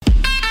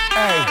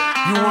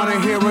You wanna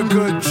hear a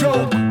good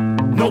joke?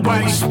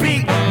 Nobody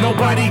speak,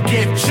 nobody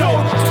get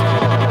choked.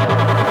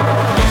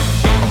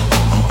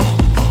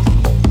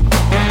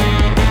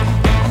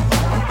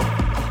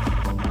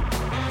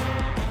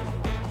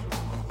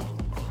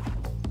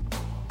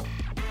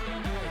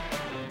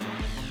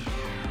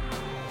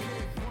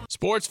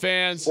 Sports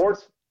fans.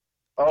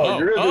 Oh,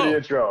 you're going to do the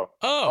intro.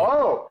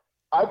 Oh.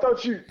 I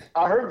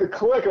heard the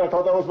click and I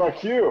thought that was my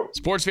cue.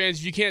 Sports fans,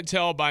 if you can't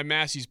tell by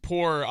Massey's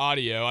poor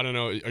audio, I don't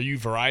know, are you a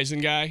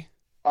Verizon guy?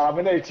 I'm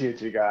an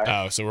AT&T guy.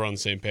 Oh, so we're on the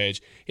same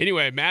page.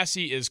 Anyway,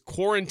 Massey is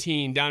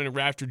quarantined down in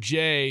Rafter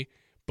J,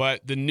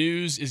 but the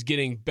news is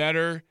getting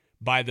better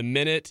by the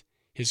minute.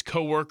 His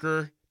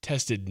coworker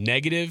tested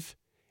negative,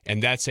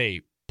 and that's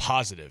a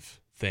positive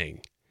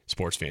thing,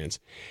 sports fans.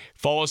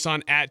 Follow us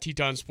on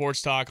 @Teton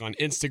Sports Talk on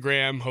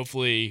Instagram.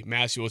 Hopefully,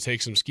 Massey will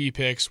take some ski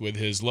pics with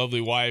his lovely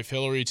wife,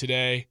 Hillary,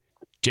 today.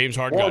 James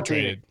Harden got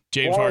traded.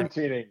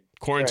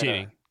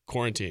 Quarantining.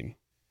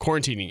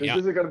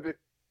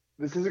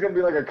 This isn't gonna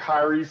be like a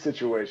Kyrie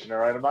situation, all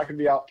right? I'm not gonna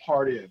be out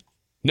partying.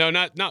 No,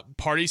 not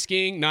party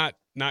skiing, not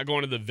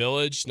going to the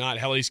village, not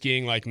heli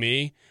skiing like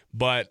me,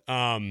 but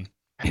I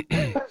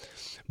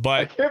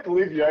can't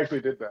believe you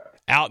actually did that.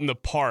 Out in the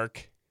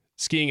park,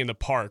 skiing in the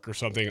park or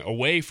something,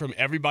 away from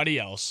everybody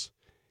else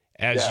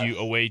as you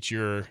await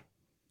your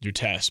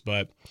test.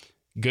 But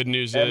good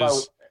news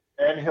is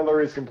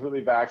Hillary is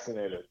completely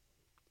vaccinated.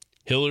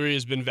 Hillary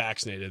has been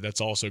vaccinated.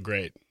 That's also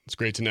great. It's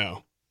great to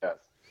know. Yes.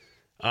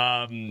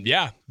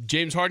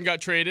 James Harden got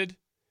traded.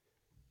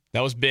 That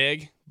was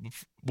big.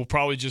 We'll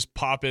probably just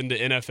pop into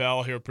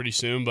NFL here pretty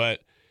soon, but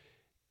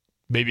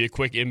maybe a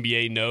quick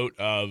NBA note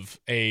of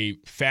a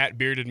fat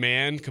bearded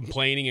man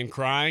complaining and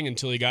crying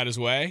until he got his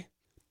way.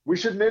 We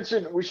should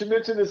mention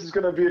this is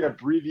going to be an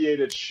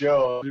abbreviated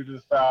show due to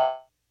the fact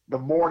the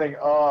morning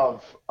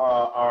of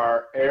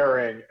our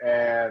airing,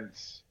 and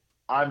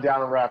I'm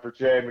down in Rapper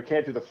J, and we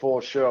can't do the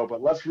full show,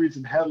 but let's read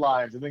some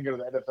headlines and then go to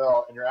the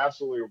NFL. And you're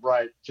absolutely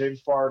right.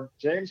 James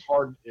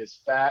Harden is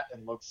fat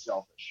and looks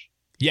selfish.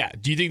 Yeah.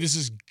 Do you think this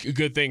is a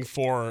good thing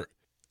for,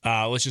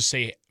 let's just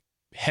say,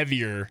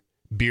 heavier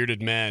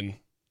bearded men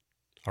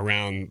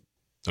around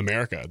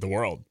America, the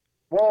world?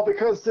 Well,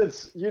 because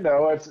since,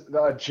 it's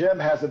the gym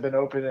hasn't been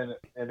open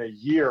in a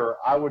year,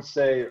 I would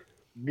say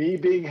me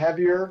being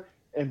heavier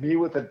and me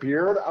with a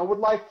beard, I would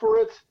like for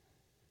it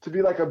to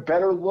be like a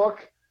better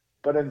look.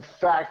 But in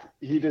fact,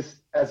 he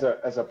just, as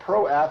a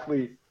pro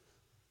athlete,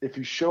 if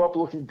you show up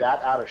looking that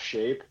out of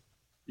shape,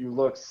 you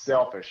look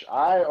selfish.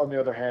 I, on the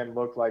other hand,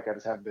 look like I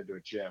just haven't been to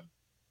a gym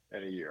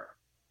in a year.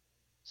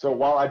 So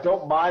while I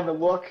don't mind the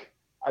look,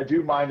 I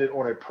do mind it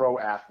on a pro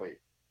athlete.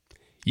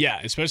 Yeah,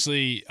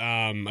 especially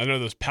I know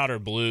those powder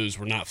blues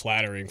were not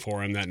flattering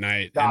for him that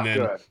night. Not and then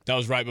good. That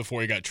was right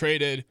before he got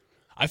traded.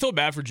 I feel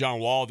bad for John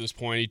Wall at this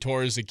point. He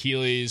tore his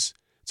Achilles.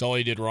 That's all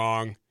he did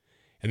wrong.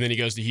 And then he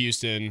goes to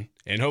Houston,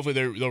 and hopefully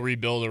they'll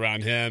rebuild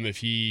around him if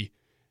he,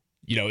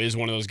 is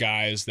one of those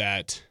guys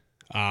that,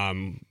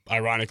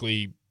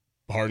 ironically,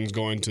 Harden's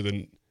going to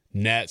the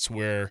Nets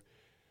where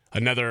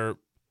another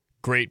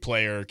great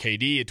player,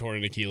 KD, had torn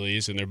an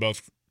Achilles, and they're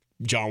both,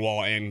 John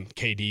Wall and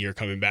KD are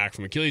coming back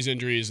from Achilles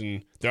injuries,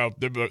 and they're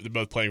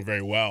both playing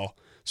very well.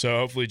 So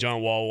hopefully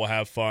John Wall will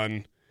have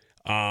fun,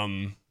 while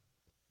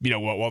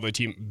the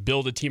team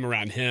build a team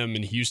around him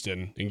in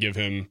Houston and give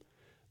him,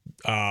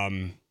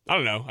 I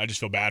don't know. I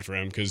just feel bad for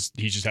him because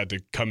he just had to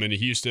come into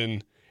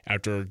Houston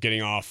after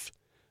getting off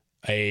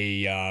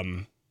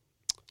a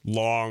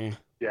long,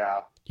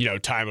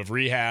 time of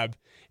rehab,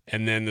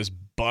 and then this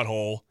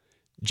butthole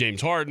James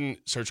Harden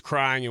starts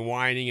crying and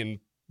whining and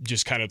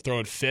just kind of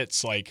throwing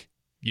fits, like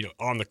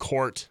on the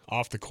court,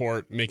 off the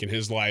court, making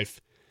his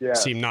life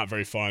seem not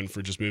very fun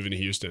for just moving to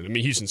Houston. I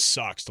mean, Houston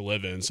sucks to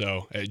live in,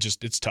 so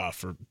it's tough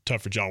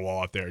for John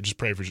Wall out there. Just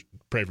pray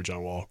for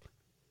John Wall.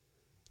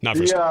 Not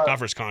for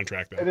his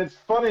contract, though. And it's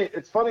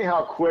funny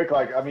how quick,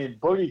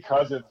 Boogie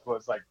Cousins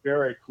was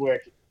very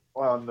quick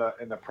in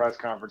the press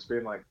conference,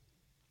 being like,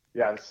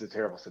 "Yeah, this is a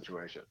terrible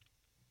situation."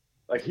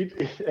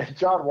 And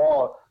John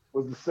Wall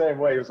was the same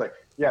way. He was like,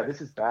 "Yeah,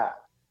 this is bad."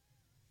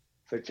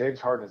 It's like James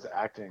Harden is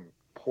acting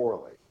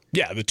poorly.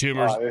 Yeah, the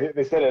tumors.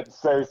 They said it.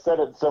 So said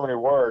it in so many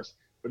words.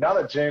 But now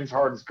that James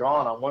Harden's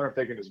gone, I wonder if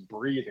they can just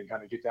breathe and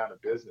kind of get down to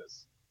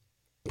business.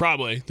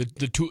 Probably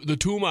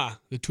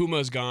the tumor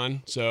is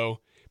gone. So.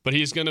 But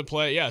he's going to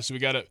play, so we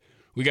got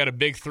a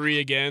big three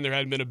again. There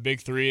hadn't been a big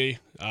three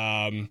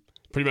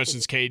pretty much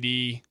since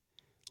KD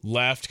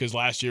left, because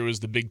last year was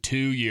the big 2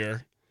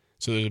 year.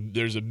 So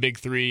there's a big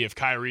three. If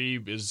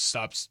Kyrie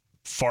stops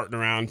farting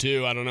around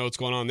too, I don't know what's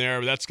going on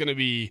there. But that's going to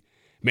be,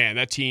 man,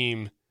 that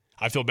team,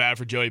 I feel bad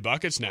for Joey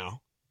Buckets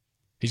now.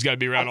 He's got to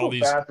be around all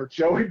these. I feel bad for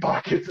Joey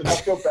Buckets, and I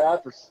feel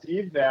bad for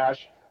Steve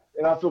Nash,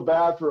 and I feel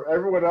bad for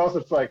everyone else.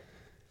 It's like,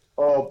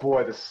 oh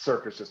boy, the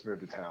circus just moved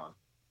to town.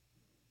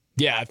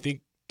 Yeah, I think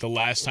the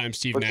last time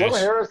Steve Nash. Joe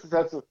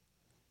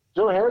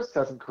Harris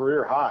has some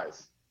career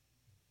highs.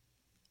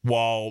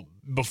 While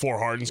before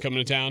Harden's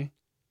coming to town?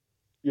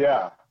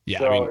 Yeah. Yeah.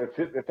 So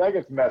if that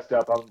gets messed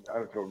up, I'm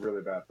going to feel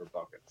really bad for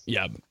Buckets.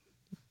 Yeah.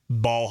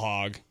 Ball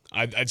hog.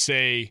 I'd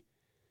say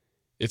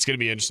it's going to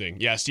be interesting.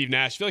 Yeah, Steve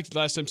Nash. I feel like the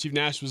last time Steve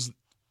Nash was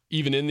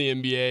even in the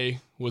NBA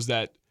was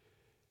that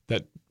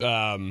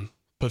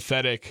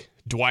pathetic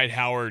Dwight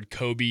Howard,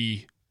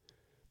 Kobe,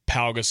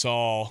 Pau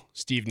Gasol,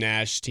 Steve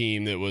Nash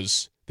team that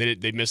was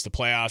they missed the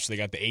playoffs. They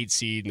got the 8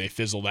 seed and they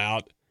fizzled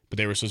out, but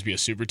they were supposed to be a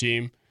super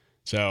team.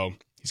 So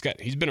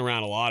he's been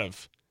around a lot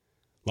of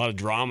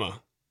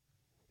drama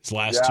his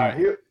last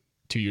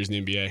two years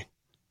in the NBA.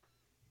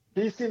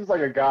 He seems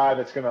like a guy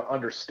that's going to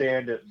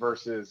understand it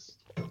versus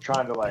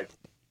trying to like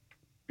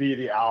be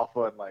the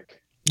alpha and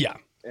like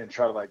and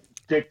try to like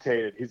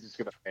dictate it. He's just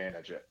going to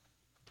manage it.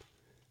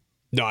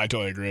 No, I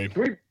totally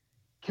agree.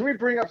 Can we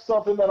bring up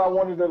something that I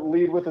wanted to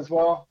lead with as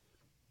well?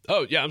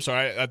 Oh yeah, I'm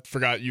sorry. I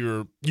forgot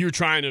you were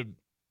trying to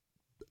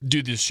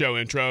do this show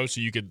intro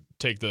so you could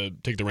take the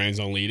reins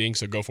on leading.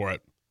 So go for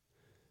it.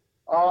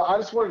 I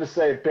just wanted to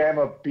say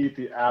Bama beat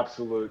the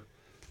absolute.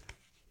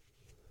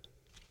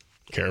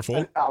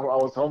 Careful. I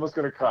was almost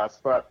going to cuss,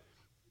 but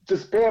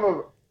just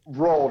Bama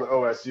rolled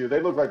OSU. They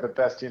look like the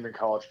best team in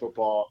college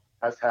football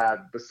has had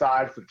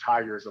besides the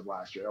Tigers of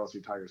last year,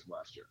 LSU Tigers of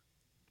last year.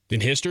 In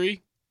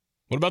history?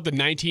 What about the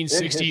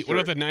 1960? What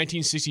about the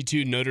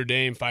 1962 Notre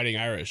Dame Fighting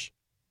Irish?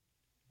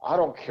 I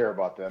don't care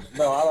about them.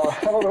 No, I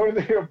don't know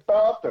anything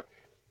about them.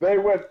 They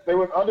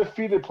went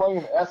undefeated playing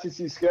an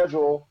SEC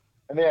schedule,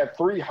 and they had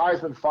 3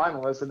 Heisman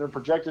finalists, and they're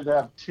projected to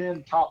have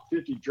 10 top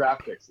 50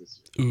 draft picks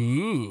this year.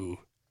 Ooh.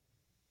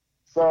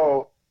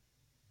 So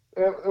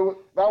that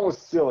was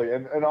silly.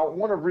 And I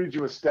want to read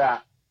you a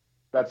stat.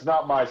 That's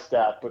not my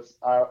stat, but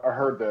I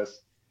heard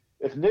this.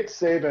 If Nick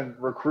Saban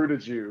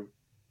recruited you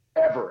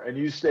ever and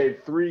you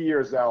stayed 3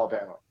 years at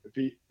Alabama,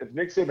 if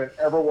Nick Saban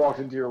ever walked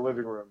into your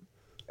living room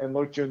and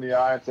looked you in the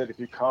eye and said, if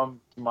you come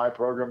to my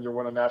program, you'll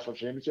win a national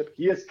championship,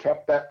 he has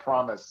kept that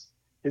promise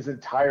his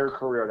entire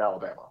career at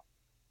Alabama.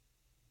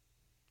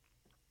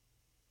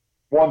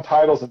 Won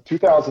titles in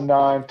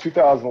 2009,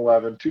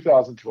 2011,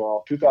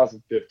 2012,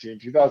 2015,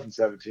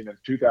 2017, and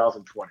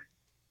 2020.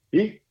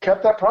 He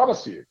kept that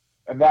promise to you,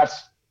 and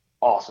that's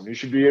awesome. You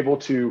should be able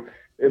to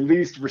at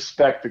least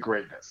respect the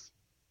greatness.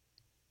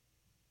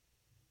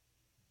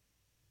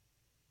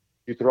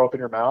 You throw up in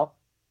your mouth?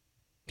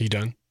 You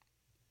done?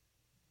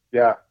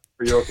 Yeah.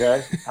 Are you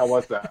okay? How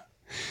was that?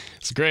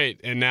 It's great.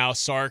 And now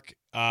Sark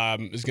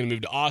is going to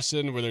move to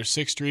Austin where there's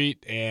 6th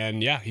Street,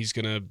 and yeah, he's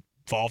going to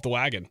fall off the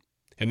wagon.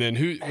 And then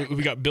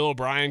we got Bill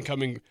O'Brien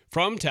coming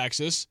from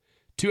Texas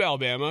to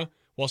Alabama,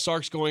 while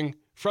Sark's going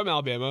from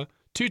Alabama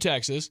to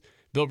Texas.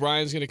 Bill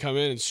O'Brien's going to come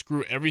in and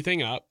screw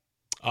everything up.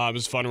 It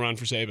was a fun run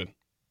for Saban.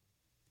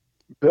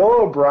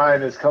 Bill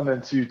O'Brien is coming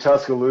to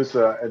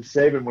Tuscaloosa, and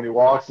Saban, when he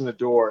walks in the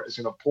door, is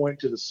going to point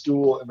to the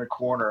stool in the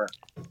corner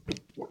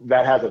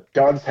that has a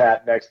dunce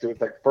hat next to it.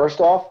 It's like, first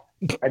off,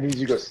 I need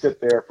you to go sit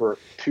there for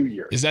 2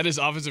 years. Is that his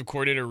offensive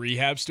coordinator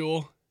rehab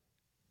stool?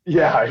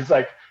 Yeah, he's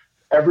like,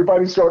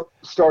 everybody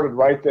started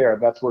right there,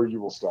 and that's where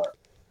you will start.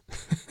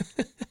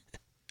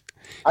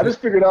 I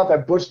just figured out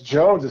that Butch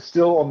Jones is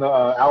still on the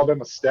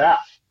Alabama staff.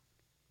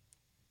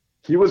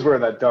 He was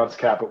wearing that dunce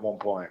cap at one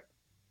point.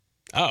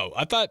 Oh,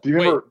 I thought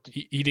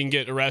he didn't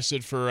get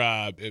arrested for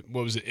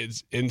what was it?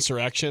 It's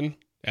insurrection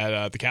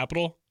at the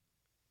Capitol.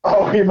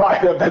 Oh, he might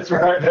have. That's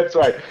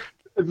right.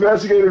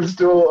 Investigators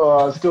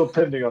still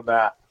pending on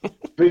that.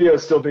 Video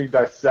is still being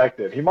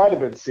dissected. He might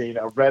have been seen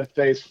a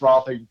red-faced,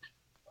 frothing,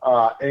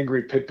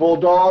 angry pit bull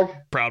dog.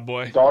 Proud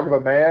boy. Dog of a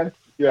man.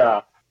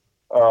 Yeah.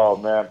 Oh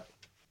man.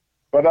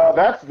 But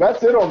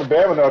that's it on the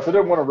Bama notes. I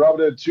didn't want to rub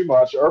it in too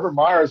much. Urban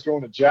Meyer is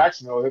going to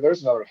Jacksonville.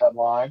 There's another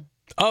headline.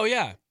 Oh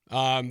yeah.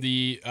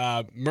 The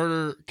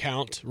murder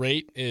count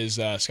rate is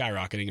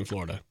skyrocketing in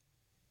Florida.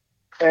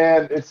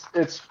 And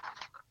it's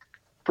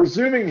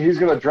presuming he's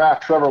going to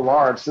draft Trevor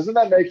Lawrence. Doesn't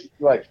that make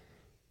like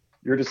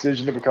your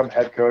decision to become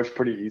head coach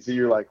pretty easy?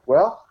 You're like,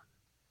 well,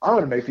 I'm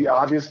going to make the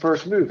obvious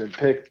first move and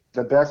pick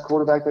the best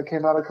quarterback that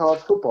came out of college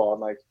football. I'm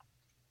like,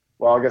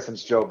 well, I guess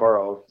it's Joe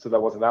Burrow, so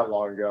that wasn't that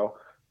long ago.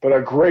 But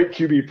a great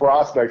QB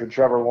prospect in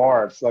Trevor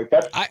Lawrence, like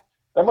that.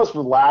 That must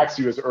relax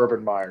you as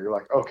Urban Meyer. You're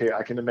like, okay,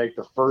 I can make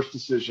the first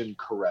decision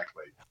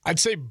correctly. I'd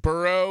say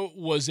Burrow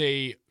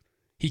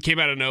he came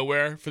out of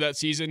nowhere for that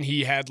season.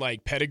 He had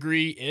like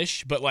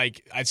pedigree-ish, but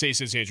like I'd say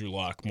since Andrew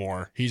Luck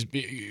more.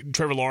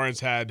 Trevor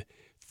Lawrence had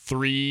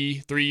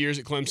three years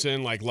at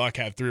Clemson. Like Luck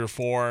had 3 or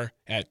 4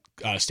 at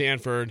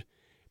Stanford.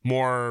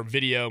 More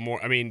video,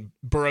 more. I mean,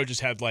 Burrow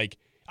just had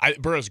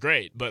Burrow's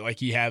great, but like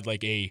he had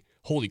like a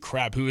holy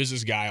crap, who is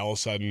this guy all of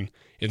a sudden,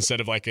 instead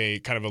of like a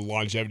kind of a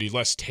longevity,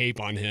 less tape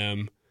on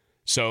him.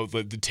 So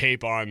the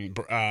tape on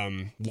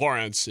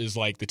Lawrence is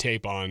like the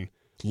tape on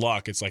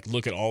Luck. It's like,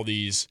 look at all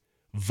these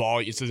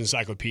it's an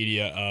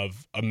encyclopedia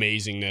of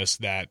amazingness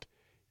that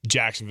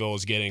Jacksonville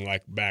is getting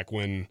like back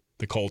when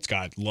the Colts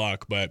got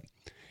Luck. But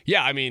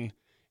yeah, I mean,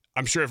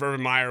 I'm sure if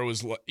Urban Meyer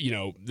was,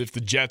 if the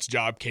Jets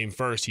job came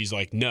first, he's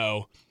like,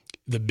 no,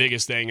 the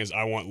biggest thing is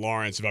I want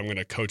Lawrence if I'm going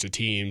to coach a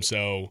team.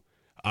 So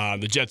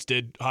the Jets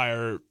did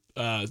hire,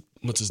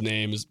 what's his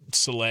name,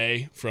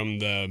 Saleh from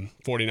the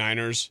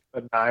 49ers.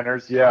 The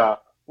Niners, yeah.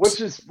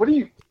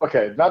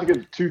 Okay, not to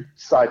get too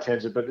side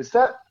tangent, but is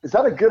that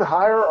a good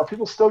hire? Are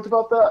people stoked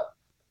about that?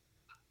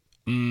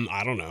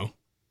 I don't know.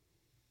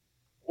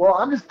 Well,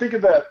 I'm just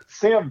thinking that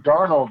Sam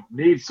Darnold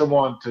needs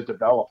someone to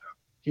develop him.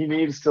 He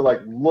needs to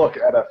look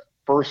at a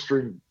first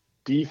string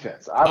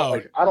defense.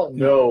 I don't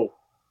know.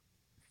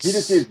 He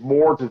just needs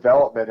more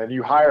development, and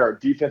you hire a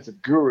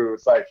defensive guru.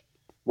 It's like,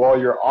 well,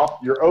 your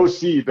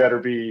OC better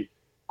be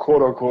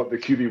quote unquote the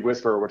QB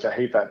whisperer, which I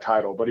hate that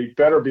title, but he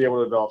better be able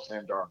to develop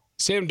Sam Darnold.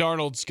 Sam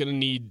Darnold's going to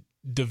need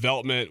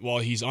development while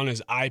he's on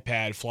his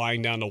iPad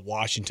flying down to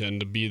Washington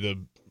to be the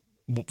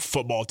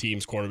football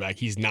team's quarterback.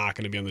 He's not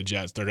going to be on the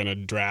Jets. They're going to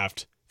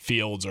draft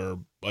Fields or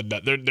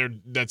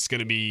that's going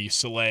to be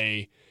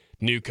Saleh,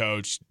 new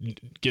coach,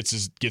 gets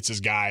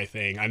his guy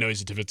thing. I know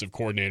he's a defensive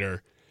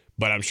coordinator,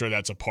 but I'm sure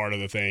that's a part of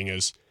the thing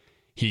is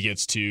he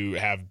gets to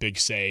have big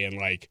say and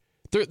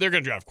they're going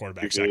to draft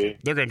quarterback second.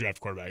 They're going to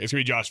draft quarterback. It's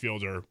going to be Josh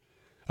Fields or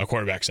a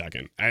quarterback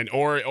second. And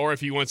or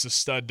if he wants a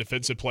stud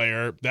defensive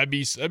player, that'd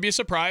be a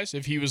surprise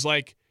if he was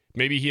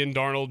maybe he and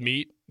Darnold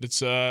meet.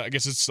 It's I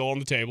guess it's still on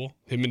the table.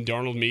 Him and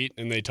Darnold meet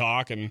and they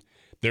talk and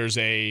there's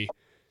the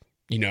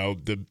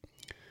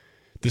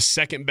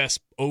second best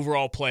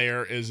overall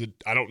player is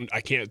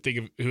I can't think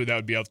of who that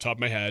would be off the top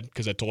of my head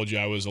because I told you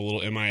I was a little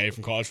MIA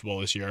from college football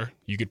this year.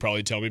 You could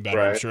probably tell me better.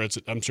 Right.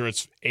 I'm sure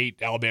it's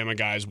 8 Alabama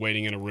guys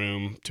waiting in a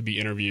room to be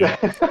interviewed.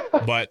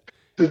 But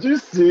did you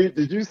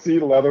see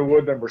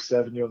Leatherwood number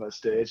 70 on the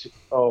stage?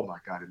 Oh my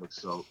God, he looks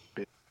so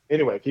big.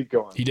 Anyway, keep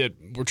going. He did.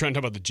 We're trying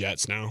to talk about the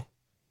Jets now.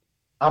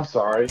 I'm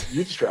sorry,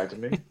 you distracted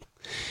me.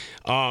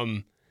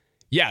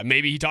 Yeah,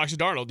 maybe he talks to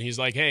Darnold and he's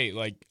like, hey,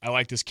 I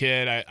like this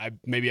kid.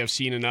 I've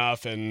seen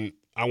enough and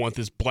I want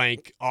this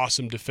blank,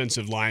 awesome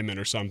defensive lineman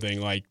or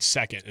something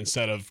second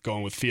instead of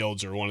going with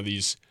Fields or one of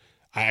these.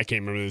 I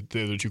can't remember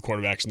the other two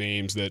quarterbacks'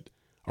 names that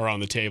are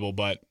on the table,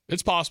 but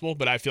it's possible.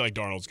 But I feel like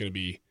Darnold's going to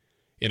be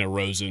in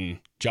a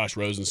Josh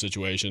Rosen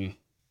situation,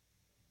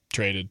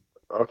 traded.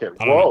 Okay.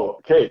 Whoa.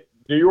 Okay.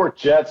 New York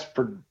Jets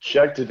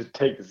projected to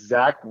take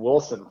Zach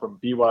Wilson from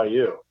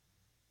BYU.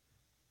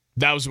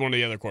 That was one of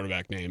the other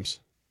quarterback names.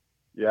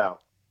 Yeah,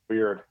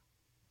 weird.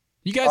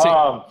 You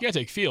gotta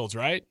take Fields,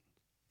 right?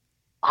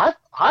 I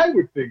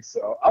would think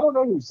so. I don't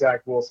know who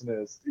Zach Wilson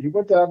is. He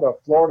went down to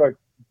Florida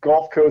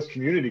Gulf Coast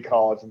Community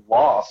College and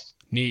lost.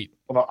 Neat.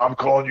 Well, I'm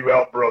calling you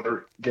out,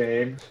 brother.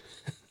 Game.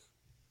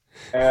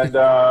 And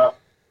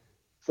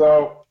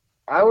so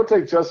I would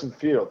take Justin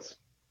Fields.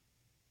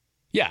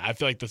 Yeah, I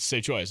feel like that's the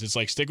safe choice. It's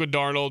stick with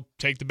Darnold,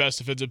 take the best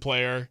defensive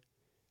player,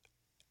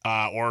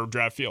 or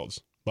draft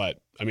Fields. But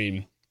I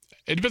mean,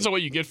 it depends on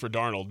what you get for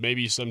Darnold.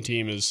 Maybe some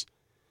team is.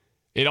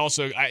 It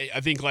also, I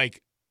think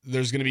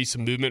there's going to be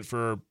some movement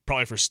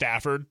probably for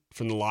Stafford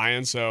from the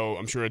Lions. So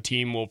I'm sure a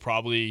team will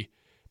probably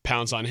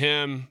pounce on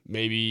him.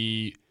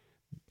 Maybe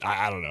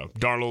I don't know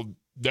Darnold.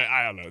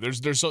 I don't know.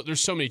 There's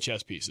so many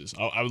chess pieces.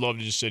 I would love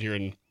to just sit here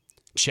and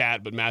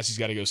chat, but Massey's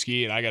got to go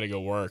ski and I got to go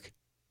work.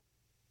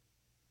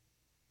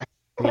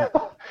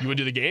 You would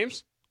do the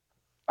games?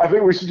 I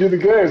think we should do the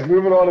games.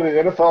 Moving on to the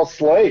NFL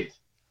slate.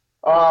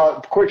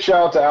 Quick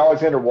shout out to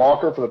Alexander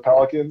Walker for the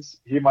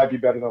Pelicans. He might be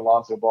better than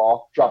Lonzo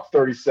Ball. Dropped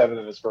 37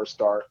 in his first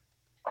start.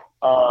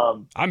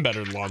 I'm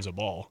better than Lonzo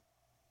Ball.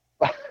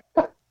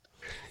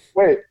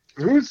 Wait,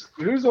 who's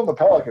on the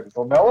Pelicans?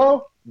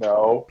 LaMelo?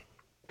 No.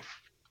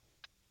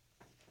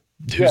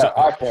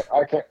 I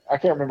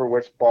can't remember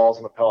which Ball's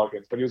on the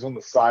Pelicans, but he was on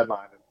the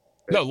sideline.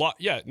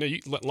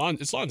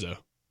 It's Lonzo.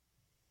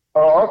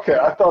 Oh, okay.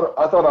 I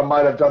thought I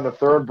might have done the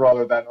third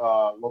brother that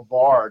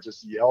LeVar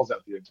just yells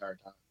at the entire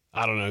time.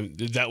 I don't know.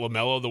 Is that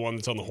LaMelo the one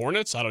that's on the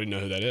Hornets? I don't even know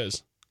who that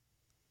is.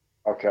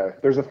 Okay.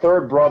 There's a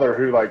third brother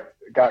who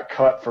got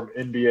cut from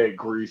NBA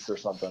Greece or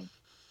something.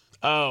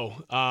 Oh,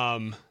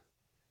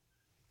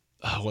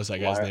 what's that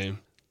guy's name?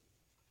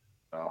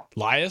 No.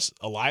 Elias?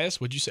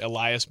 Would you say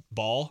Elias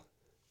Ball?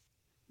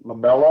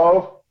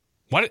 LaMelo?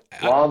 What?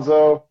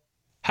 Lonzo?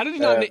 How did he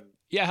not?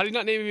 How did he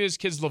not name his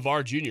kids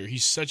LeVar Jr.?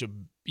 He's such a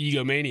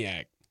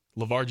egomaniac.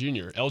 LeVar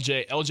Jr.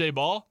 LJ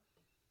Ball?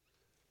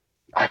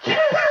 I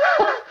can't.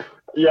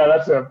 Yeah,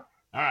 that's him.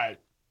 All right.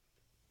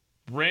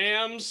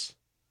 Rams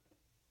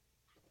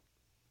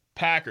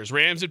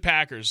at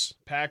Packers.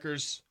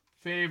 Packers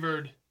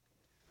favored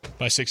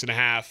by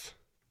 6.5.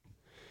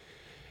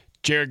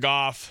 Jared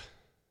Goff,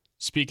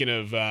 speaking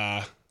of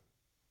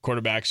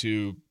quarterbacks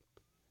who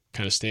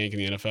kind of stink in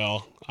the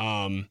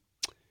NFL,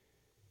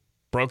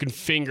 broken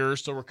finger,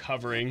 still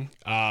recovering.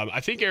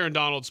 I think Aaron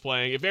Donald's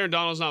playing. If Aaron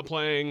Donald's not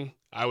playing,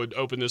 I would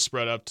open this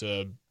spread up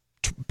to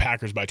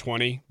Packers by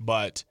 20.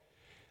 But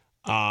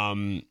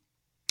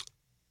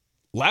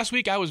last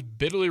week I was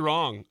bitterly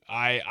wrong.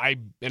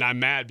 I'm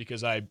mad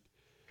because I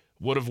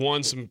would have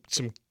won some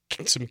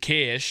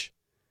cash,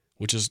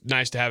 which is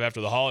nice to have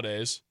after the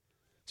holidays.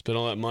 Spent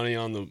all that money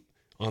on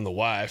the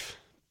wife,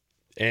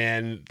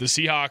 and the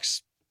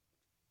Seahawks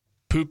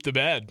pooped the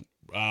bed.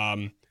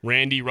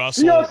 Randy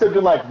Russell. Seahawks have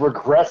been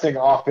regressing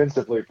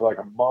offensively for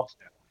a month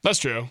now. That's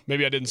true.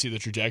 Maybe I didn't see the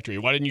trajectory.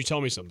 Why didn't you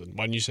tell me something?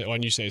 Why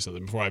didn't you say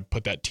something before I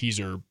put that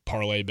teaser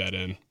parlay bet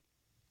in?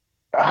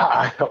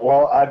 I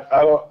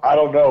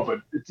don't know, but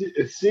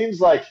it seems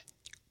like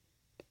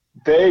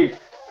they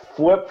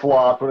flip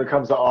flop when it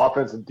comes to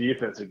offense and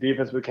defense. Their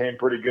defense became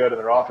pretty good, and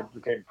their offense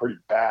became pretty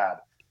bad.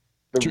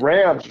 The True.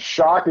 Rams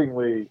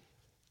shockingly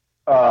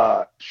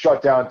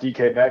shut down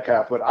DK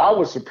Metcalf, but I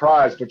was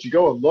surprised. But you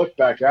go and look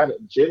back at it,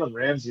 and Jalen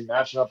Ramsey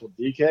matching up with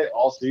DK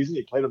all season.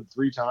 He played him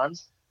 3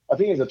 times. I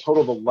think he has a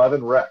total of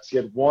 11 reps. He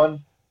had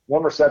one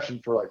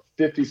reception for like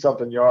 50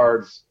 something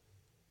yards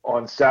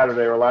on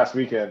Saturday or last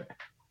weekend,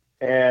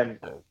 and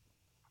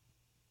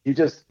he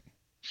just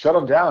shut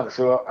him down.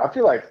 So I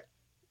feel like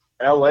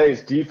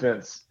LA's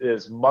defense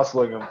is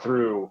muscling them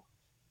through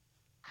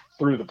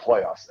the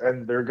playoffs,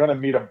 and they're going to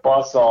meet a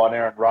buzzsaw on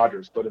Aaron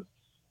Rodgers. But if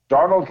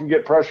Darnold can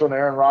get pressure on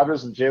Aaron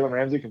Rodgers and Jalen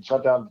Ramsey can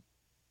shut down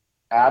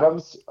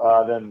Adams,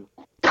 then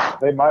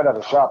they might have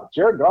a shot. But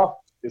Jared Goff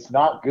is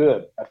not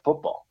good at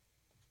football,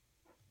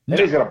 and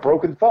he's got a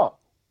broken thumb.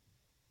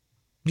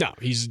 No,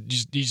 he's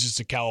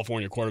just a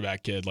California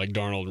quarterback kid like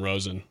Darnold and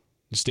Rosen.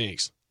 It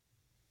stinks.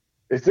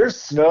 Is there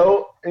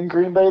snow in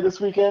Green Bay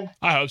this weekend?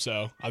 I hope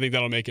so. I think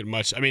that'll make it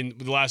much. I mean,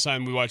 the last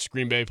time we watched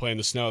Green Bay play in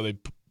the snow, they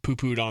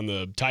poo-pooed on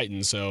the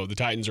Titans. So the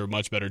Titans are a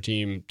much better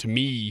team to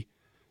me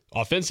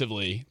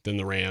offensively than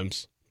the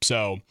Rams.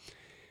 So,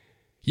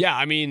 yeah,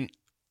 I mean,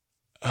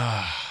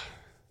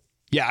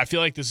 yeah, I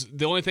feel like this.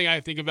 The only thing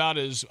I think about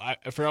is I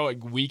forgot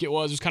what week it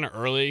was. It was kind of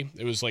early.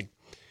 It was like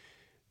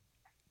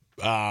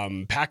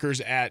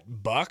Packers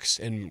at Bucks,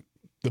 and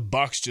the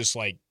Bucks just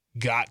like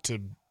got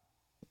to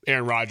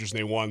Aaron Rodgers and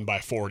they won by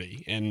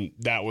 40. And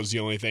that was the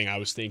only thing I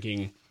was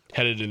thinking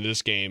headed into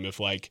this game. If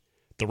like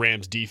the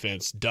Rams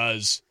defense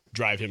does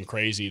drive him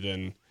crazy,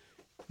 then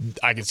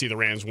I can see the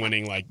Rams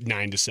winning like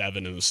 9-7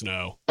 in the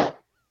snow.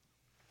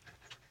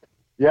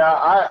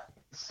 Yeah,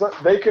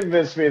 they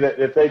convinced me that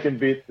if they can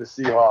beat the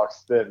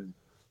Seahawks, then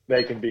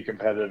they can be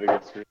competitive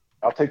against me.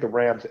 I'll take the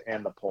Rams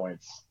and the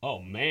points.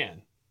 Oh,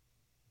 man.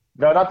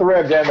 No, not the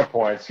Rams and the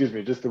points. Excuse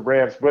me, just the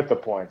Rams with the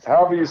points.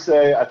 However you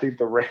say, I think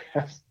the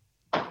Rams.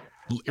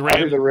 I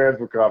think the Rams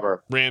will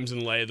cover. Rams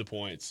and lay the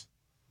points.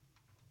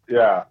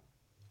 Yeah.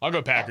 I'll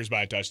go Packers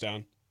by a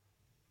touchdown.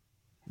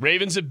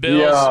 Ravens at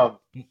Bills.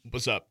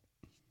 What's up?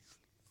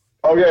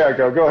 Oh, yeah,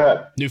 go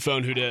ahead. New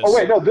phone, who dis? Oh,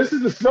 wait, no, this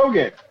is the snow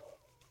game.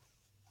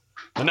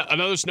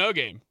 Another snow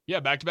game. Yeah,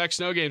 back-to-back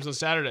snow games on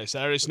Saturday.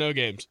 Saturday snow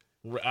games.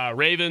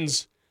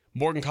 Ravens,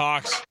 Morgan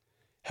Cox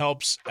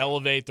helps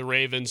elevate the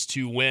Ravens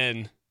to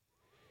win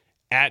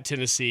at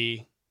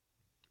Tennessee.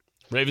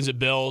 Ravens at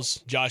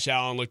Bills. Josh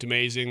Allen looked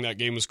amazing. That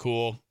game was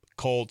cool.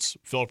 Colts,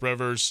 Phillip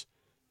Rivers.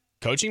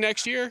 Coaching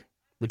next year?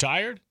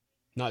 Retired?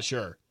 Not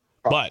sure.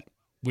 But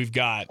we've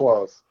got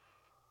Close.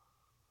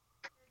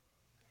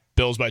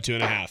 Bills by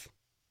 2.5.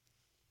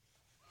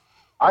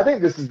 I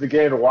think this is the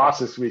game to watch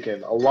this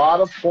weekend. A lot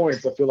of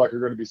points I feel like are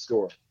going to be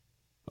scored.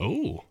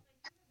 Oh.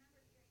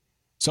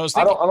 So I was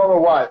I thinking, don't know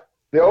why.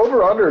 The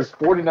over-under is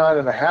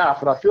 49.5,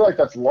 and I feel like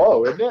that's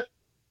low, isn't it?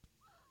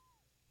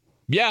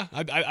 yeah,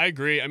 I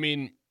agree. I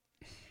mean,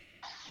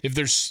 if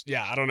there's,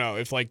 I don't know.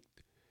 If like,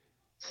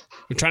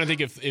 I'm trying to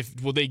think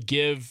if will they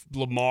give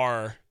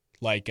Lamar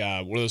like, what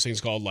are those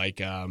things called?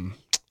 Like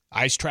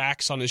ice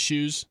tracks on his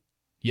shoes?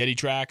 Yeti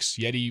tracks?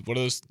 Yeti, what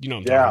are those? You know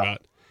what I'm talking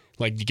about.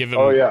 Like you give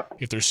him,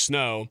 if there's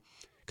snow,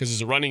 because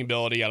there's a running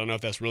ability. I don't know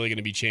if that's really going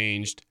to be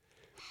changed.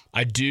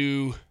 I'm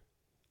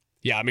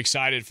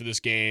excited for this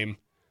game.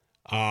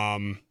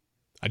 I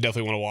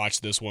definitely want to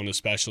watch this one,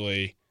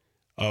 especially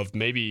of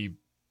maybe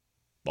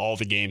all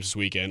the games this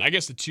weekend. I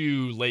guess the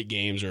two late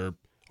games are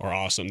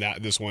awesome.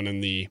 This one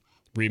and the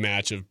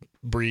rematch of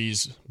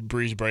Breeze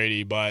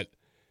Brady, but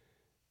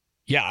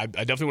yeah, I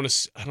definitely want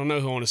to. I don't know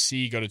who I want to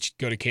see go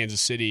to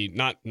Kansas City.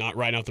 Not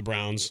riding out the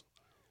Browns,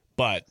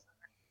 but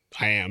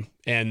I am.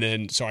 And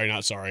then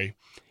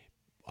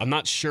I'm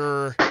not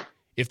sure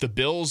if the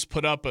Bills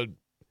put up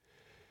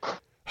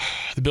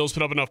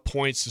enough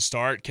points to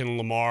start. Can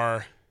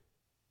Lamar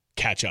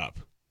catch up?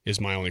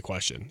 Is my only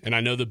question. And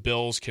I know the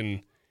Bills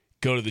can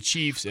go to the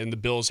Chiefs, and the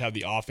Bills have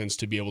the offense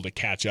to be able to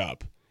catch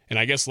up. And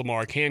I guess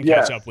Lamar can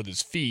catch up with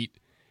his feet,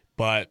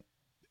 but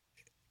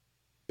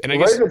the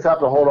Ravens have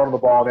to hold on to the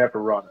ball and they have to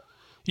run it.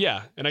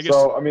 Yeah, and I guess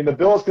so. I mean, the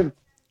Bills can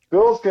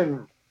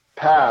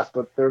pass,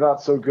 but they're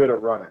not so good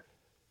at running.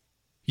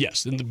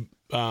 Yes, and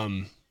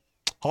the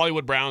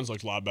Hollywood Browns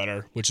looked a lot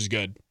better, which is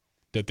good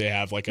that they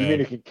have like You mean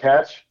he can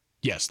catch?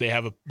 Yes, they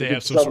have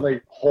some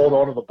suddenly hold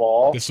on to the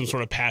ball. There's some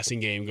sort of passing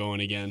game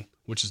going again,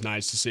 which is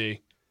nice to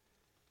see.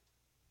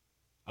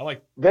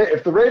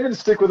 If the Ravens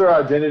stick with their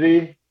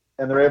identity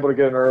and they're able to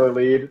get an early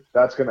lead,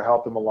 that's going to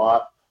help them a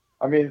lot.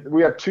 I mean,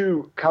 we have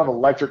two kind of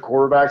electric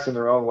quarterbacks in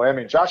their own way. I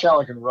mean, Josh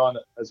Allen can run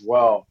as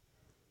well.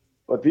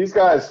 But these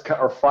guys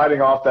are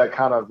fighting off that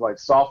kind of like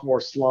sophomore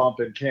slump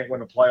and can't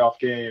win a playoff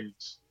game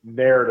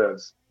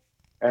narratives.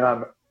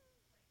 And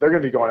they're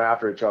going to be going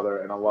after each other,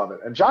 and I love it.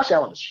 And Josh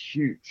Allen is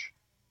huge.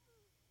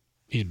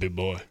 He's a big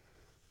boy.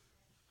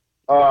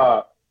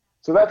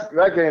 So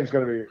that game's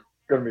going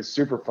to be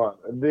super fun.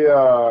 And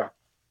those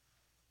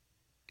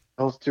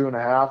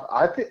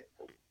 2.5,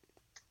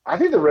 I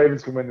think the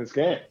Ravens can win this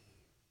game.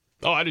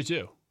 Oh, I do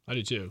too.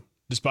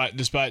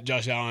 Despite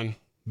Josh Allen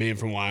being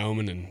from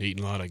Wyoming and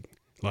eating a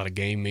lot of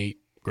game meat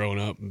growing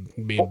up,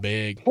 and being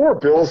big. Poor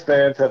Bills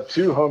fans have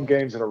 2 home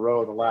games in a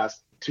row in the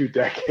last 2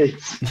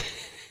 decades.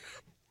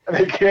 And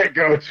they can't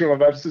go to them.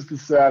 That's just the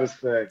saddest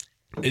thing.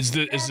 Is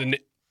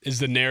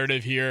the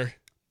narrative here?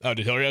 Oh,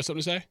 did Hillary have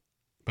something to say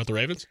about the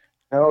Ravens?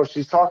 No,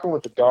 she's talking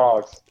with the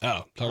dogs.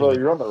 Oh, Well,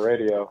 you're on the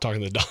radio.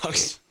 talking to the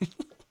dogs.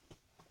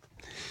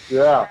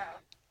 Yeah.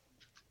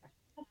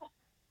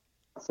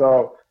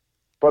 So,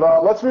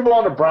 but let's move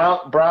on to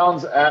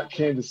Browns at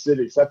Kansas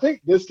City. So I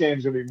think this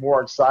game's going to be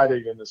more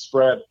exciting than the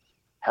spread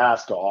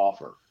has to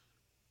offer.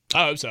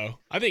 I hope so.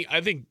 I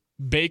think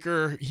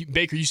Baker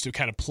used to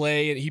kind of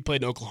play. He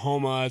played in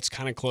Oklahoma. It's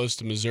kind of close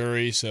to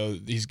Missouri, so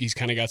he's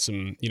kind of got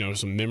some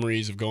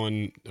memories of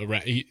going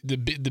around the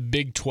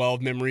Big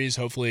 12 memories.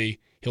 Hopefully,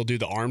 he'll do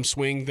the arm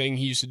swing thing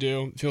he used to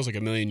do. It feels like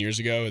a million years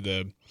ago.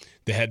 The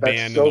headband.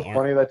 That's so and the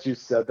funny that you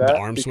said that, the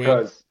arm swing.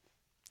 Because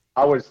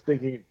I was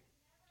thinking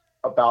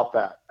about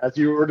that as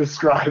you were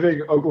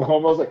describing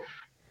Oklahoma. I was like,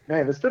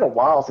 man, it's been a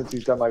while since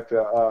he's done like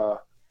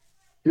the.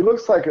 He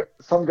looks like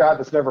some guy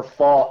that's never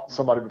fought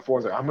somebody before.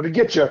 He's like, I'm going to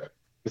get you.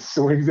 He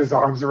swings his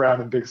arms around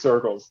in big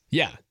circles.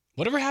 Yeah.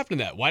 Whatever happened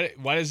to that?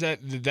 Why does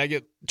that? Did that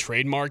get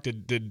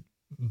trademarked? Did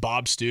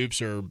Bob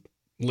Stoops or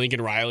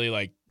Lincoln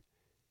Riley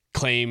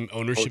claim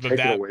ownership of that?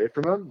 Take it away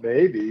from him?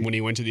 Maybe. When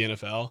he went to the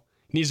NFL?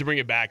 He needs to bring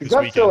it back this that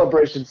weekend.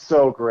 Celebration's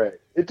so great.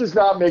 It does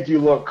not make you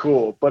look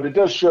cool, but it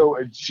does show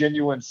a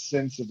genuine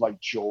sense of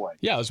joy.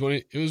 Yeah, it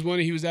was when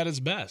he was at his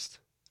best.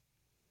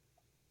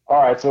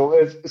 All right, so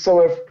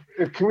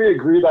if can we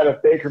agree that if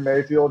Baker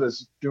Mayfield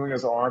is doing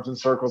his arms in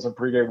circles in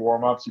pregame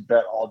warmups, you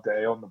bet all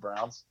day on the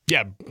Browns?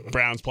 Yeah,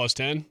 Browns plus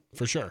 10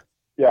 for sure.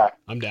 Yeah,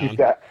 I'm down. Keep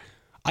that.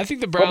 I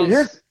think the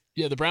Browns.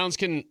 Yeah, the Browns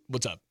can.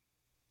 What's up?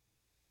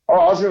 Oh,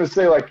 I was going to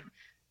say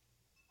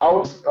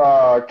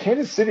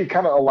Kansas City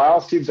kind of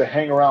allows teams to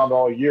hang around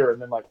all year, and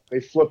then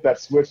they flip that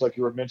switch like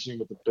you were mentioning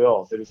with the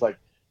Bills. They just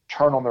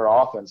turn on their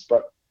offense.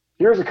 But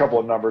here's a couple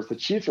of numbers: the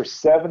Chiefs are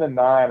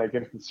 7-9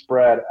 against the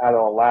spread out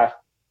of the last.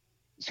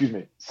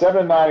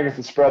 7-9 against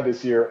the spread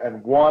this year,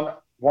 and one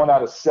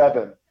out of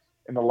 7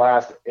 in the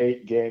last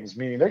 8 games.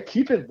 Meaning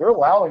they're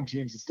allowing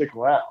teams to stick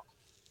around.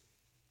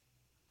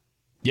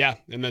 Yeah,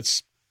 and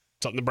that's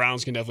something the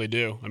Browns can definitely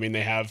do. I mean,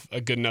 they have a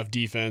good enough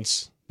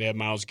defense. They have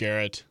Myles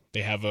Garrett.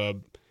 They have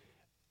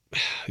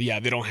they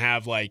don't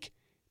have an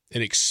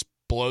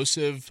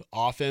explosive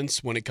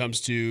offense when it comes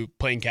to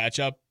playing catch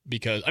up.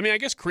 Because I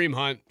guess Kareem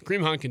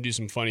Hunt can do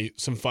some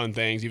fun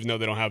things, even though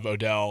they don't have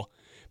Odell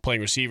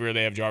playing receiver.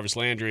 They have Jarvis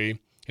Landry.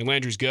 And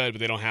Landry's good, but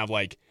they don't have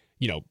a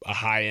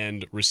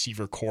high-end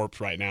receiver corp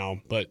right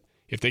now. But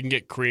if they can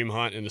get Kareem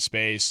Hunt into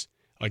space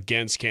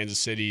against Kansas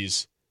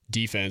City's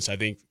defense, I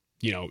think,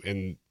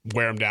 and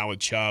wear them down with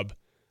Chubb,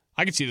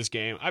 I could see this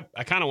game. I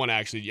kind of want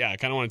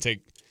to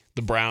take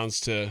the Browns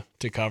to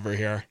cover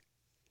here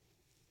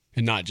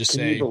and not just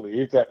say. Can you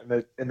believe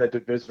that in the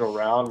divisional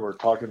round we're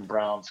talking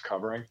Browns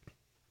covering?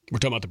 We're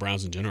talking about the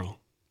Browns in general.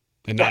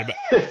 And not about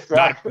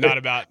exactly. not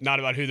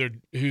about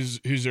who's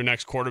their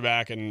next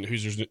quarterback and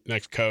who's their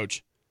next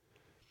coach.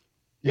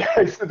 Yeah,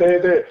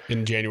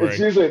 in January. It's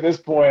usually at this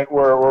point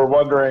where we're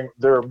wondering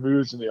their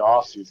moves in the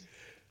offseason.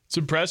 It's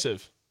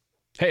impressive.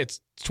 Hey, it's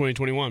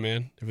 2021,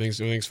 man.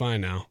 Everything's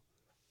fine now.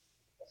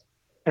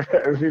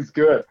 Everything's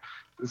good.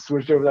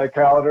 Switched over that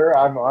calendar.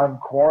 I'm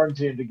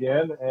quarantined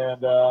again,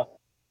 and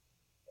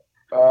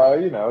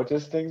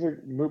just things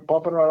are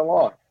bumping right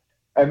along.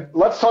 And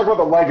let's talk about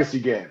the legacy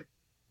game.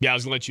 Yeah, I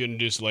was going to let you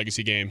introduce the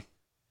legacy game.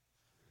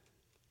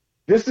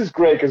 This is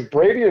great because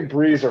Brady and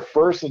Breeze are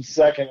first and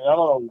second, and I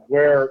don't know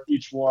where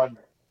each one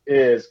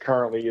is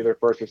currently, either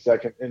first or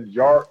second, in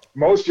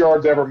most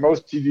yards ever,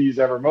 most TDs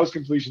ever, most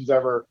completions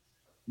ever,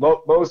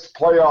 most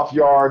playoff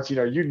yards,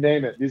 you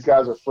name it. These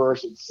guys are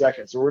first and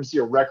second. So we're going to see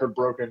a record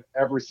broken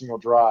every single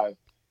drive.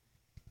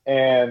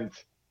 And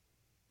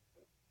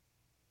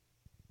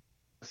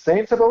the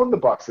Saints have owned the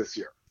Bucs this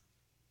year.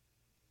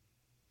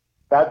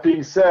 That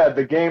being said,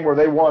 the game where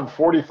they won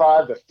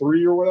 45-3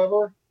 or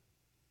whatever,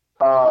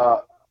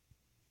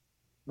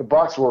 the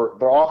Bucs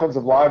their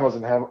offensive line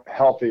wasn't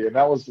healthy, and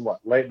that was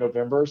late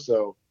November.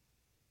 So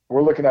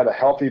we're looking at a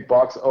healthy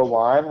Bucs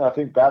O-line, and I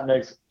think that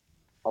makes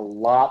a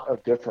lot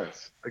of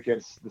difference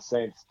against the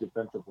Saints'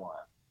 defensive line.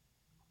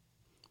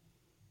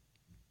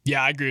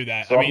 Yeah, I agree with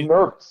that. So I'm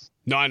nervous.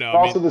 No, I know.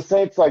 Also, the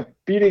Saints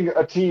beating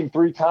a team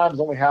 3 times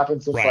only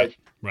happened since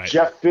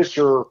Jeff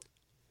Fisher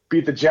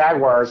beat the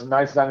Jaguars in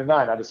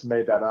 1999. I just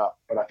made that up,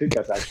 but I think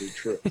that's actually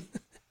true.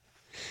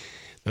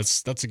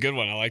 That's a good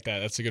one. I like that.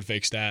 That's a good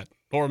fake stat.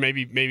 Or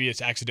maybe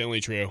it's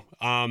accidentally true.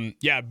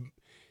 Yeah,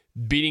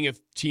 beating a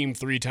team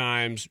 3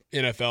 times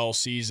NFL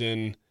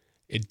season,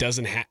 it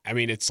doesn't have.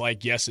 It's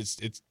yes,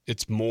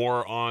 it's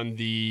more on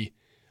the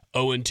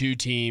 0-2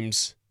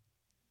 teams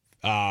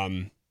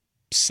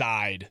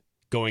side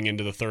going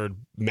into the third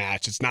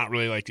match. It's not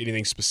really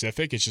anything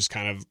specific. It's just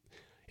kind of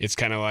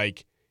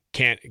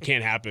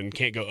can't happen.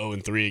 Can't go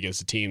 0-3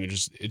 against a team. It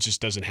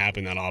just doesn't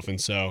happen that often.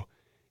 So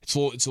it's a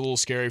little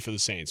scary for the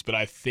Saints. But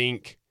I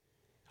think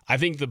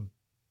the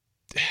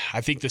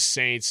I think the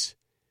Saints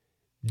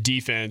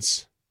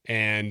defense,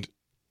 and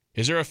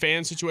is there a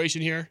fan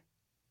situation here?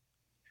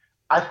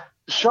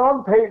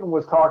 Sean Payton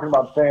was talking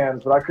about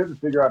fans, but I couldn't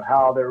figure out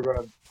how they were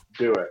going to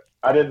do it.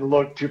 I didn't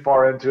look too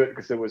far into it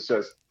because it was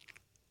just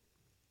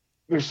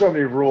there's so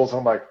many rules.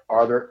 I'm like,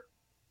 are there?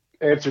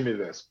 Answer me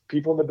this: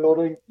 people in the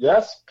building,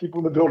 yes. People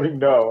in the building,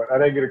 no.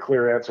 And I didn't get a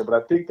clear answer, but I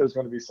think there's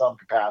going to be some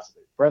capacity.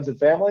 Friends and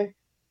family.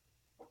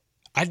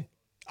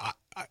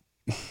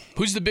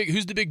 Who's the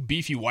big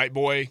beefy white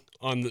boy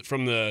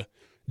from the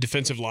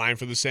defensive line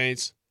for the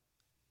Saints?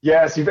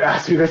 Yes, you've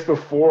asked me this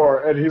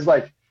before, and he's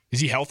like, is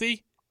he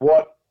healthy?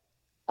 What?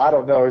 I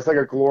don't know. He's like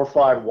a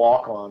glorified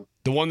walk-on.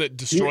 The one that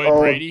destroyed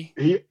Brady?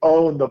 He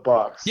owned the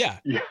Bucs. Yeah.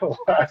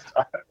 Last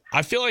time.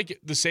 I feel like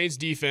the Saints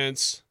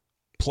defense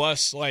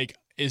plus, like,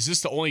 is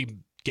this the only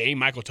game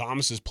Michael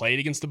Thomas has played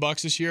against the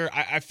Bucs this year?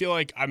 I feel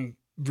like I'm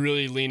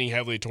really leaning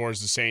heavily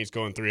towards the Saints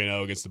going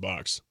 3-0 against the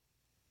Bucs.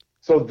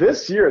 So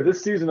this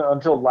season,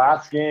 until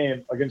last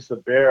game against the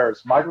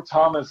Bears, Michael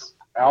Thomas,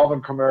 Alvin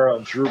Kamara,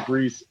 and Drew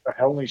Brees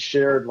have only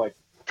shared like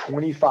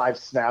 25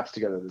 snaps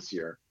together this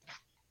year.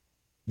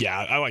 Yeah,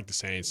 I like the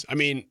Saints. I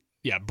mean,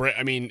 yeah,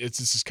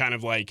 this is kind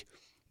of like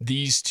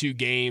these two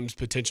games,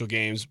 potential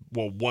games.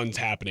 Well, one's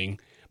happening.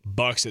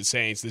 Bucs at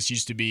Saints. This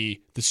used to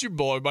be the Super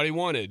Bowl everybody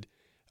wanted.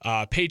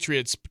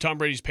 Patriots, Tom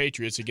Brady's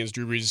Patriots against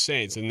Drew Brees'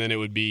 Saints, and then it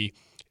would be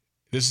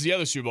this is the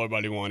other Super Bowl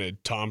everybody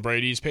wanted. Tom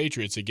Brady's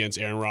Patriots against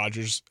Aaron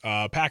Rodgers'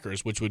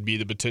 Packers, which would be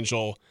the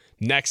potential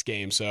next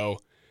game. So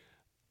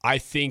I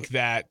think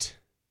that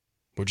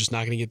we're just not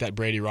going to get that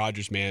Brady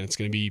Rodgers, man. It's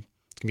going to be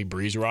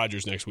Brees or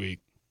Rodgers next week.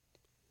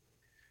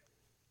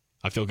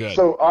 I feel good.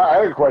 So I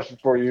have a question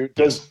for you.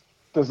 Does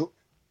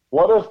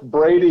what if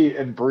Brady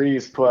and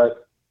Brees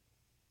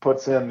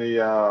puts in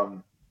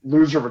the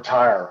loser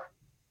retire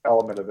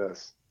element of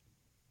this?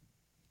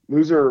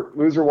 Loser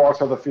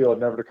walks off the field,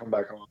 never to come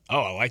back on. Oh,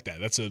 I like that.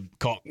 That's a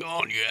call.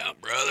 Oh yeah,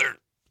 brother.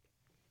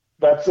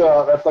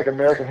 That's like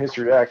American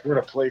History X. We're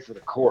gonna play for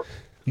the court.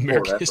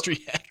 American History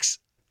X.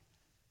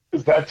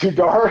 Is that too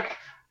dark?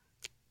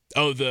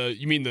 Oh,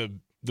 you mean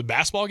the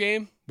basketball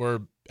game where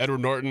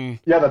Edward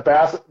Norton? Yeah, the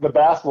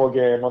basketball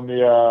game on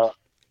the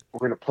we're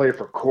gonna play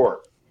for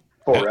court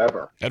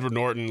forever. Edward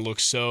Norton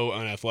looks so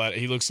unathletic.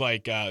 He looks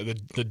like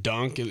the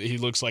dunk. It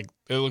looks like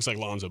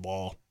Lonzo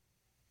Ball.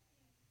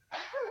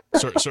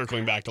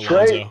 Circling back to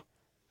Lonzo.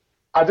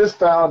 I just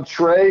found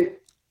Trey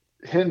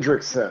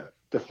Hendrickson,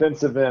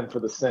 defensive end for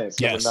the Saints,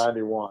 yes. number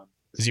 91.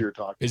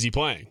 Is he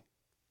playing?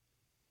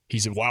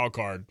 He's a wild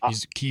card.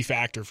 He's a key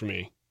factor for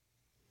me.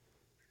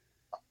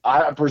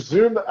 I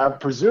presume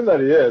that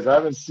he is. I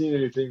haven't seen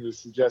anything to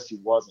suggest he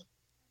wasn't.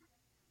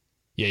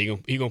 Yeah,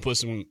 he gonna put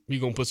some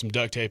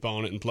duct tape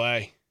on it and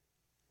play.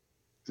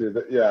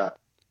 Dude, yeah,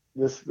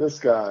 this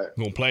guy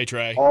gonna play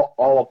Trey.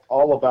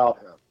 All about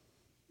him.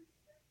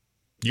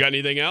 You got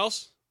anything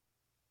else?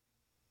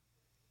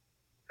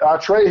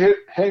 Trey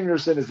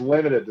Henderson is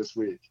limited this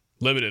week.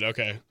 Limited,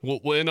 okay.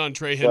 We'll end on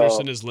Trey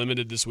Henderson is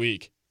limited this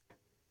week.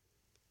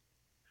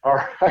 All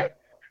right.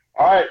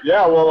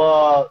 Yeah.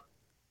 Well,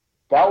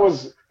 that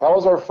was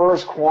our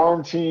first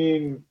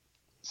quarantine.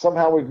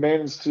 Somehow we've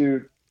managed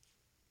to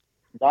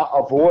not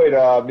avoid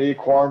me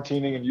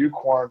quarantining and you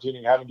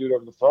quarantining, having to do it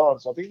over the phone.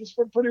 So I think this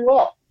went pretty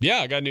well. Yeah,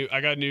 I got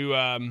new.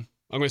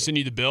 I'm going to send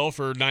you the bill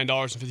for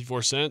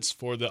 $9.54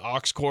 for the aux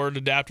cord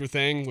adapter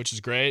thing, which is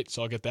great.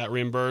 So I'll get that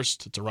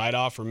reimbursed. It's a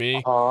write-off for me.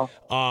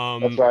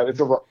 That's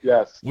right.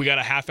 Yes. We got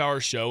a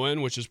half-hour show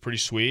in, which is pretty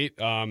sweet.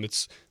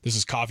 This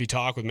is Coffee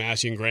Talk with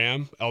Massey and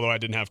Graham, although I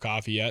didn't have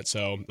coffee yet,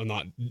 so I'm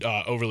not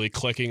overly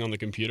clicking on the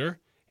computer.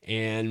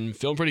 And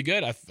feeling pretty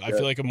good. I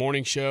feel like a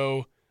morning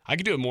show. I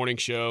could do a morning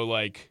show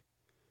like,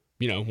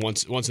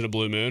 once in a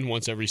blue moon,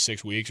 once every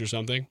 6 weeks or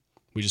something.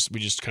 We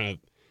just kind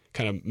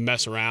of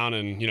mess around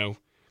and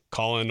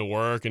call into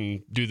work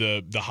and do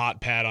the hot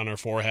pad on our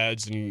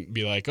foreheads and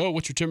be like, oh,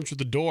 what's your temperature at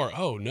the door?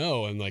 Oh,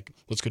 no. And like,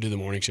 let's go do the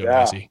morning show,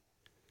 Massey.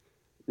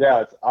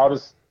 Yeah, I'll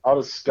just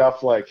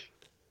stuff I'll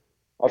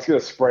just get a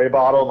spray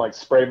bottle and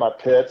spray my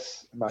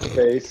pits, my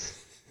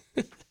face.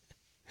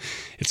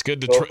 It's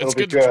good to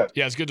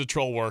it's good to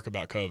troll work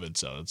about COVID.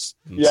 So it's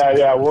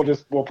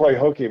we'll play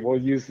hooky.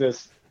 We'll use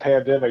this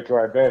pandemic to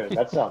our advantage.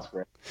 That sounds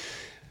great.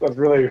 That's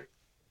really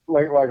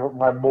like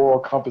my moral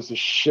compass has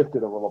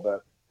shifted a little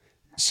bit.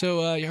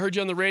 So I heard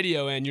you on the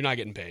radio, and you're not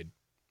getting paid.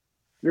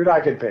 You're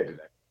not getting paid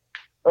today.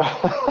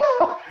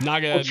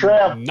 Not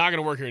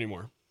gonna work here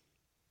anymore.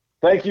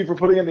 Thank you for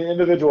putting in the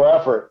individual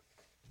effort.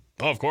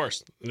 Oh, of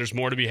course. There's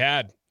more to be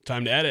had.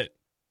 Time to edit,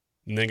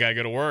 and then gotta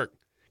go to work.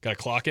 Gotta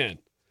clock in.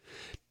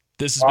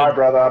 All right,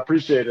 brother. I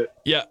appreciate it.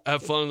 Yeah,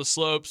 have fun on the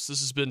slopes.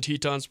 This has been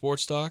Teton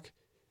Sports Talk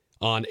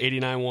on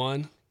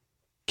 89.1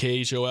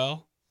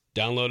 KHOL.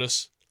 Download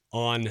us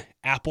on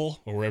Apple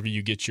or wherever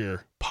you get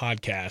your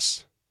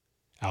podcasts.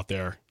 Out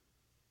there.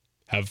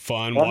 Have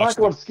fun. I'm not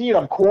going skiing.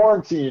 I'm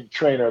quarantine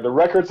trainer. The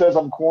record says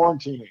I'm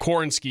quarantining.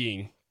 Corn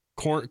skiing.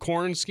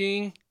 Corn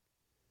skiing?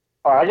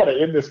 All right, I got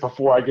to end this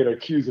before I get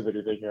accused of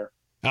anything here.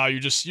 Oh, you're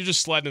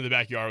just sledding in the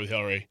backyard with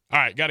Hillary. All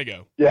right, got to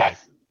go.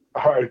 Yes.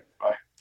 All right, bye.